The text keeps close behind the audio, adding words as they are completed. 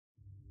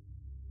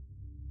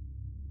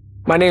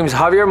My name is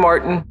Javier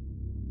Martin.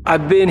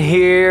 I've been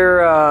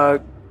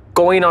here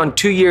going on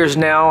 2 years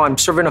now. I'm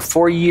serving a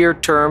 4-year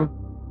term.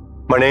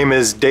 My name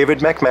is David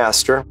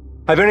McMaster.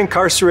 I've been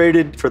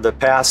incarcerated for the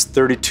past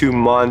 32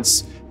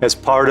 months as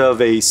part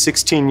of a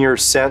 16-year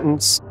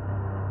sentence.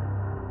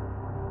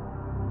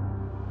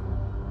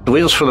 The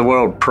Wheels for the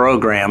World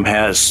program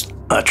has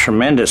a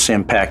tremendous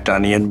impact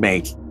on the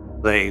inmates.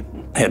 They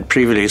had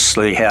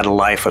previously had a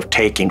life of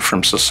taking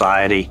from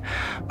society,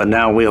 but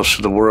now Wheels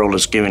for the World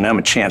is giving them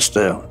a chance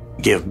to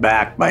give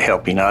back by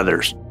helping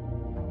others.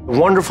 The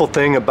wonderful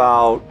thing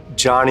about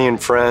Joni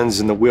and Friends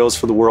and the Wheels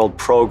for the World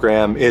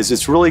program is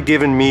it's really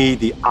given me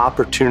the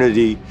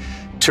opportunity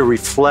to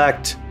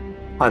reflect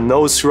on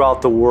those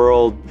throughout the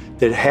world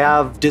that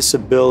have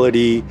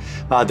disability,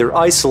 their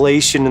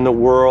isolation in the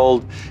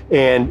world,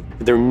 and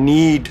their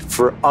need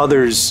for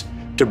others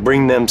to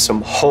bring them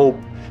some hope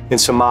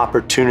and some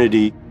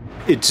opportunity.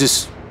 It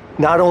just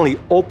not only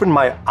opened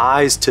my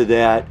eyes to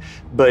that,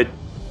 but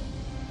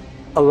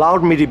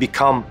allowed me to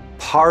become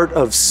part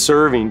of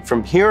serving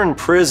from here in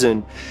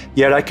prison,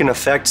 yet I can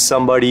affect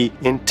somebody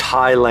in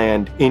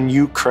Thailand, in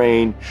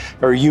Ukraine,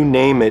 or you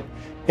name it.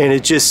 And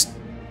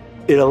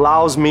it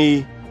allows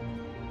me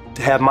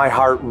to have my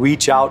heart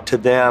reach out to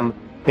them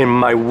and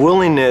my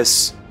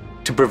willingness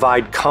to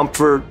provide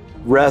comfort,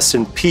 rest,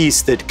 and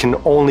peace that can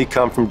only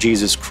come from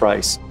Jesus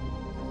Christ.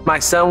 My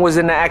son was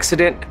in an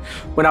accident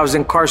when I was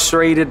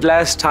incarcerated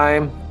last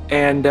time,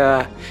 and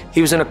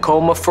he was in a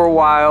coma for a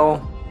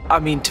while. I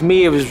mean, to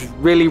me, it was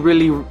really,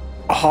 really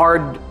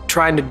hard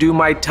trying to do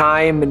my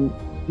time and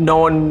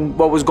knowing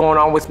what was going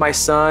on with my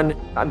son.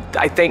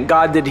 I thank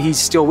God that he's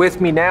still with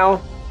me now.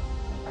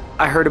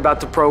 I heard about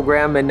the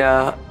program, and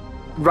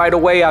right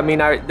away, I mean,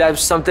 that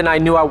was something I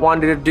knew I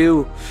wanted to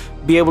do,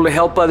 be able to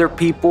help other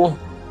people.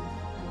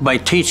 By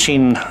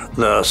teaching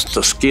the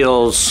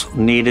skills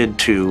needed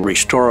to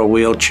restore a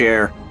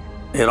wheelchair,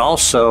 it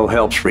also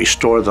helps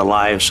restore the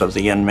lives of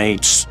the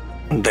inmates.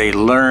 They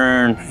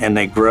learn and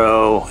they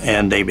grow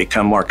and they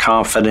become more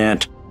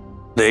confident.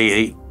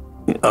 They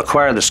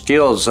acquire the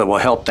skills that will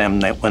help them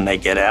when they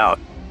get out.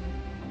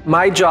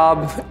 My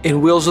job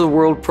in Wheels of the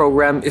World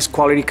program is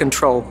quality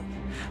control.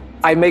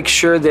 I make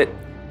sure that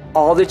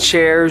all the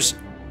chairs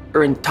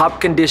are in top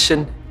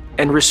condition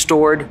and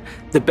restored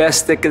the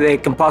best that they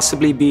can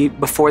possibly be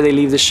before they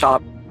leave the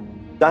shop.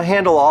 I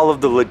handle all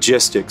of the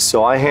logistics,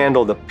 so I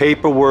handle the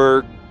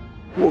paperwork.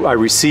 I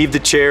receive the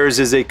chairs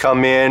as they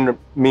come in,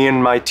 me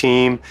and my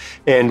team,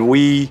 and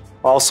we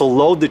also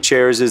load the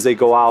chairs as they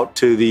go out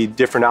to the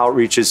different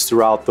outreaches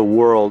throughout the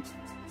world.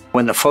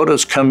 When the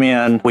photos come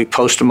in, we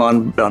post them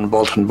on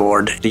bulletin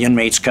board. The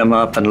inmates come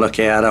up and look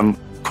at them.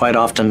 Quite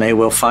often they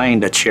will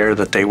find a chair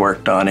that they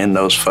worked on in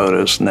those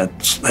photos, and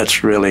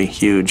that's really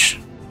huge.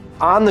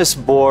 On this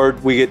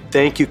board, we get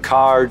thank you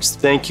cards,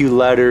 thank you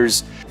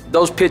letters.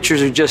 Those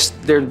pictures are just,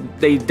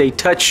 they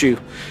touch you.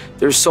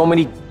 There's so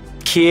many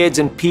kids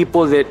and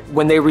people that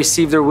when they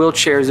receive their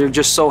wheelchairs, they're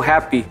just so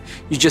happy.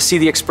 You just see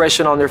the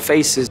expression on their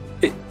faces.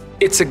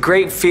 It's a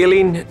great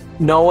feeling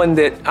knowing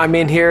that I'm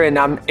in here and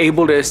I'm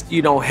able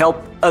to,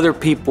 help other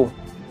people.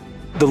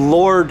 The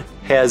Lord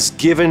has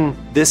given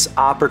this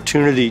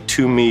opportunity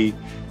to me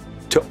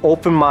to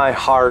open my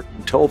heart,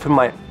 to open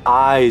my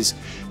eyes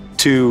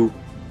to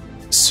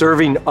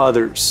serving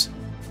others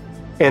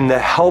and the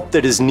help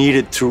that is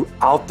needed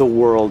throughout the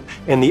world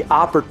and the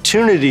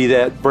opportunity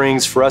that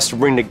brings for us to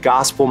bring the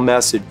gospel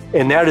message.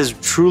 And that has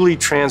truly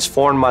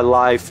transformed my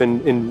life,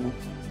 and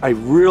I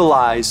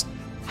realized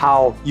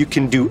how you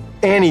can do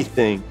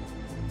anything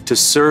to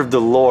serve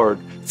the Lord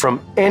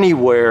from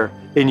anywhere,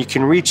 and you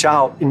can reach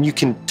out and you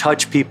can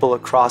touch people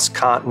across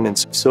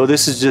continents. So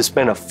this has just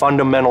been a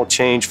fundamental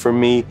change for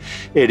me.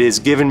 It has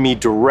given me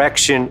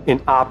direction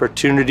and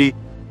opportunity.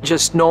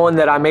 Just knowing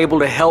that I'm able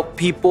to help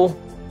people,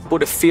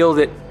 to feel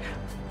that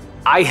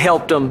I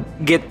helped them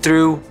get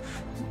through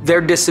their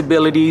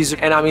disabilities.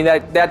 And I mean,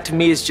 that to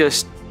me is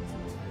just,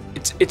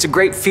 it's a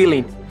great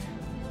feeling.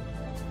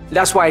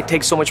 That's why I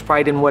take so much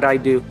pride in what I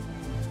do.